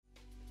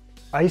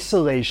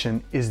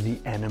Isolation is the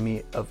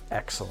enemy of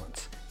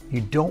excellence. You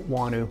don't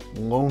want to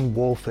lone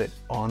wolf it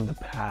on the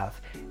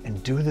path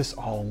and do this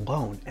all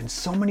alone. And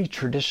so many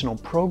traditional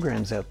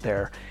programs out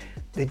there,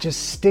 they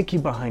just stick you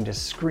behind a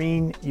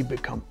screen, you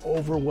become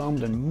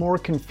overwhelmed and more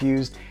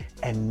confused,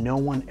 and no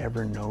one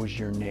ever knows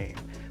your name.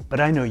 But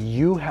I know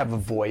you have a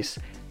voice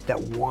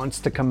that wants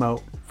to come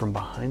out from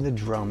behind the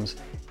drums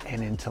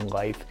and into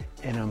life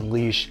and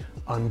unleash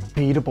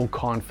unbeatable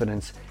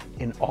confidence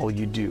in all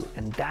you do.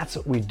 And that's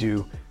what we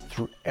do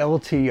through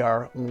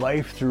LTR,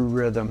 Life Through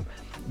Rhythm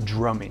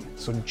drumming.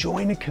 So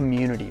join a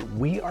community.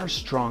 We are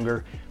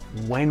stronger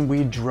when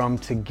we drum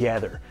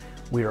together.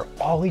 We are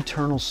all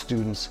eternal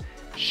students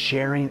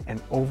sharing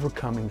and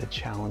overcoming the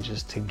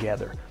challenges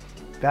together.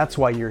 That's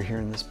why you're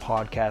hearing this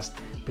podcast,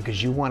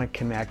 because you want to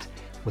connect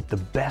with the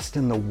best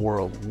in the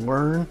world.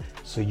 Learn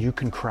so you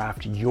can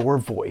craft your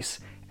voice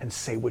and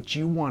say what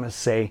you want to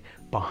say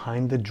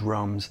behind the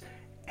drums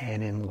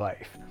and in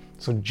life.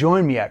 So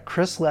join me at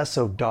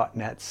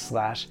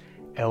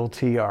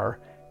chrislesso.net/LTR,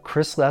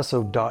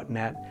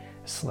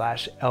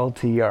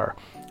 chrislesso.net/LTR,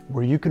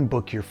 where you can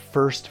book your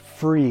first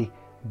free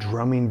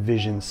drumming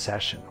vision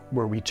session,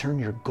 where we turn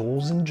your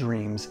goals and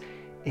dreams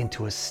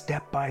into a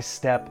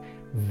step-by-step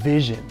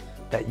vision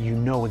that you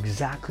know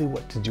exactly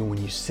what to do when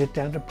you sit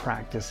down to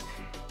practice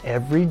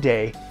every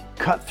day.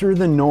 Cut through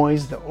the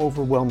noise, the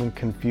overwhelming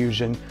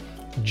confusion.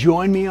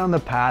 Join me on the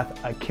path.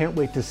 I can't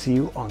wait to see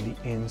you on the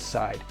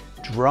inside.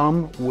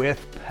 Drum with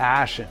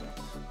passion.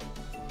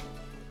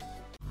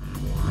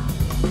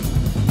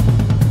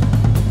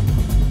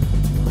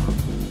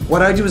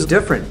 What I do is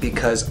different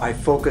because I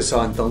focus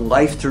on the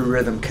life through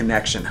rhythm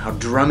connection, how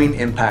drumming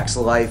impacts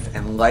life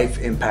and life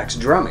impacts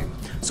drumming.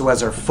 So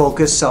as our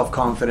focus,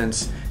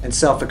 self-confidence, and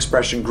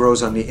self-expression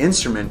grows on the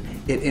instrument,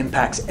 it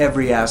impacts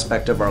every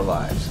aspect of our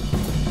lives.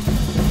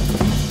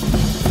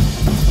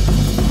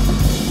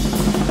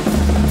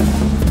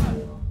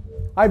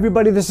 Hi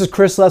everybody, this is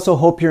Chris Lesso.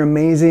 Hope you're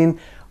amazing.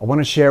 I want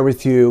to share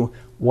with you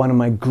one of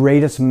my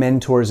greatest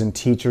mentors and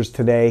teachers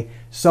today,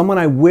 someone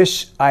I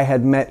wish I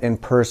had met in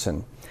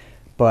person,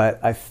 but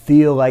I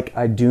feel like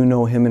I do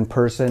know him in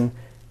person,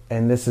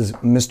 and this is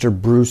Mr.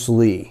 Bruce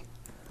Lee.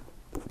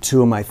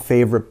 Two of my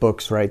favorite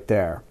books right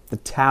there, The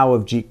Tao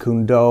of Jeet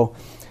Kune Do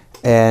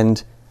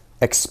and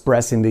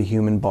Expressing the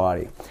Human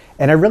Body.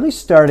 And I really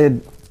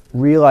started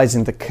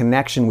realizing the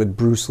connection with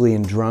Bruce Lee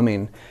and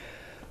drumming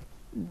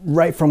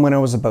right from when I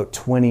was about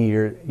 20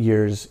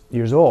 years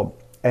old.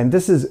 And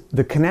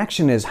the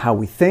connection is how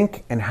we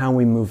think and how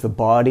we move the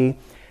body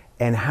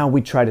and how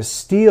we try to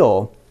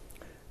steal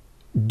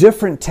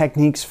different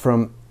techniques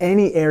from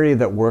any area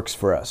that works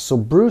for us. So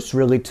Bruce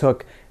really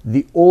took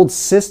the old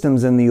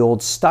systems and the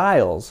old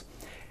styles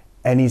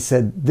and he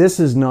said, this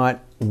is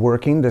not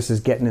working, this is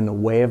getting in the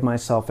way of my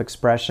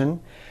self-expression.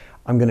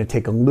 I'm going to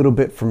take a little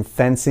bit from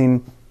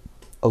fencing,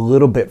 a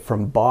little bit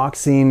from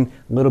boxing,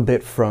 a little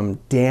bit from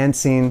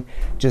dancing,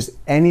 just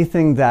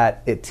anything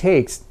that it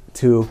takes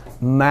to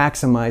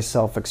maximize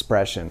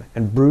self-expression.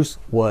 And Bruce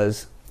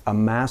was a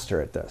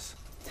master at this.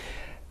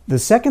 The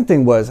second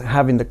thing was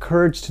having the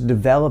courage to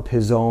develop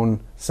his own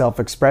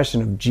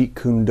self-expression of Jeet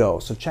Kune Do.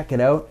 So check it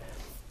out.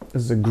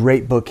 This is a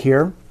great book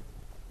here.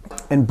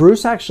 And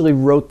Bruce actually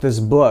wrote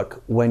this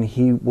book when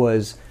he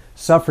was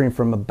suffering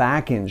from a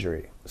back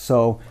injury.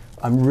 So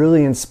I'm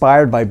really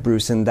inspired by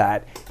Bruce in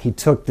that he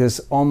took this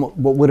almost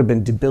what would have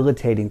been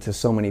debilitating to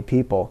so many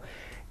people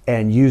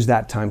and used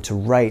that time to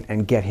write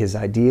and get his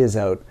ideas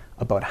out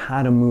about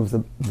how to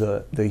move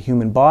the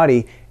human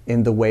body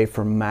in the way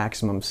for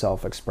maximum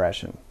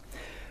self-expression.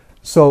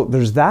 So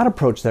there's that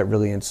approach that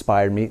really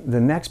inspired me. The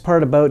next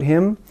part about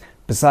him,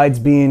 besides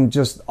being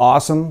just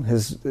awesome,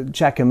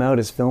 check him out,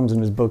 his films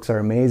and his books are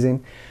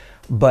amazing,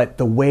 but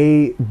the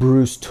way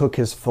Bruce took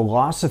his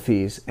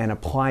philosophies and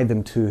applied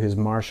them to his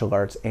martial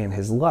arts and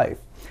his life.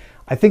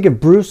 I think if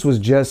Bruce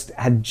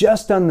had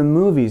just done the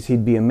movies,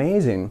 he'd be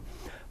amazing,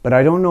 but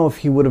I don't know if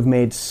he would have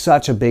made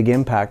such a big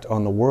impact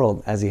on the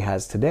world as he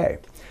has today.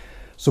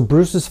 So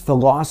Bruce's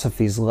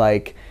philosophies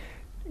like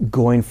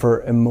going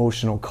for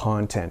emotional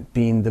content,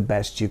 being the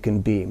best you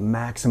can be,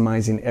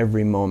 maximizing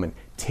every moment,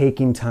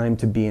 taking time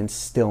to be in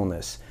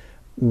stillness,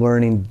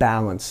 learning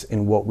balance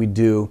in what we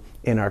do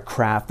in our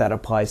craft that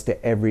applies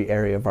to every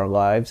area of our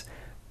lives.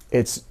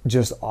 It's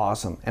just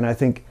awesome. And I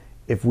think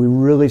if we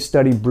really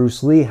study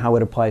Bruce Lee, how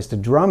it applies to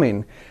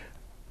drumming,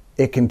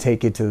 it can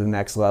take you to the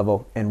next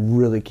level and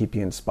really keep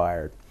you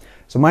inspired.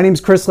 So my name is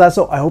Chris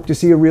Lesso. I hope to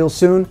see you real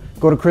soon.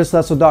 Go to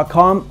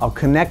chrislesso.com. I'll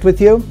connect with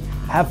you.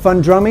 Have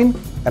fun drumming,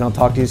 and I'll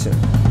talk to you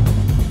soon.